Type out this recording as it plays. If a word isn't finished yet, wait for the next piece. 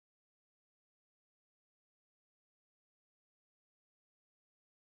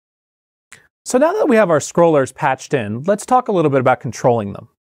So now that we have our scrollers patched in, let's talk a little bit about controlling them.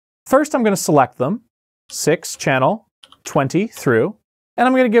 First, I'm going to select them, 6, channel, 20 through, and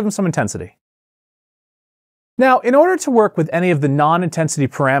I'm going to give them some intensity. Now, in order to work with any of the non-intensity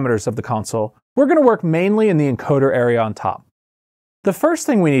parameters of the console, we're going to work mainly in the encoder area on top. The first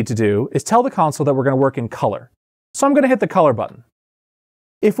thing we need to do is tell the console that we're going to work in color. So I'm going to hit the color button.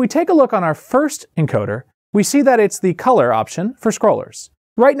 If we take a look on our first encoder, we see that it's the color option for scrollers.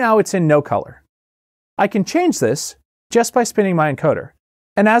 Right now it's in no color. I can change this just by spinning my encoder.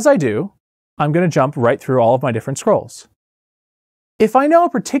 And as I do, I'm going to jump right through all of my different scrolls. If I know a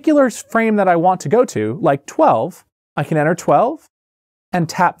particular frame that I want to go to, like 12, I can enter 12 and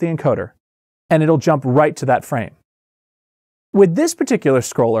tap the encoder, and it'll jump right to that frame. With this particular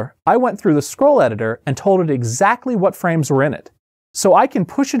scroller, I went through the scroll editor and told it exactly what frames were in it. So I can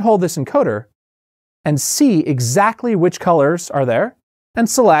push and hold this encoder and see exactly which colors are there and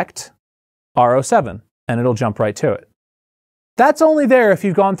select R07, and it'll jump right to it. That's only there if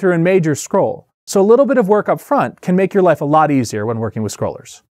you've gone through a major scroll, so a little bit of work up front can make your life a lot easier when working with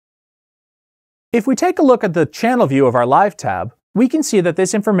scrollers. If we take a look at the channel view of our Live tab, we can see that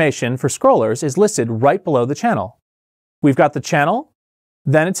this information for scrollers is listed right below the channel. We've got the channel,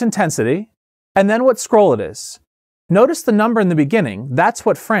 then its intensity, and then what scroll it is. Notice the number in the beginning, that's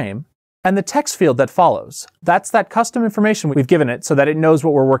what frame, and the text field that follows. That's that custom information we've given it so that it knows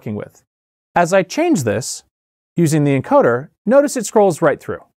what we're working with. As I change this, using the encoder, notice it scrolls right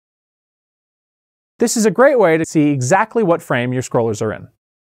through. This is a great way to see exactly what frame your scrollers are in.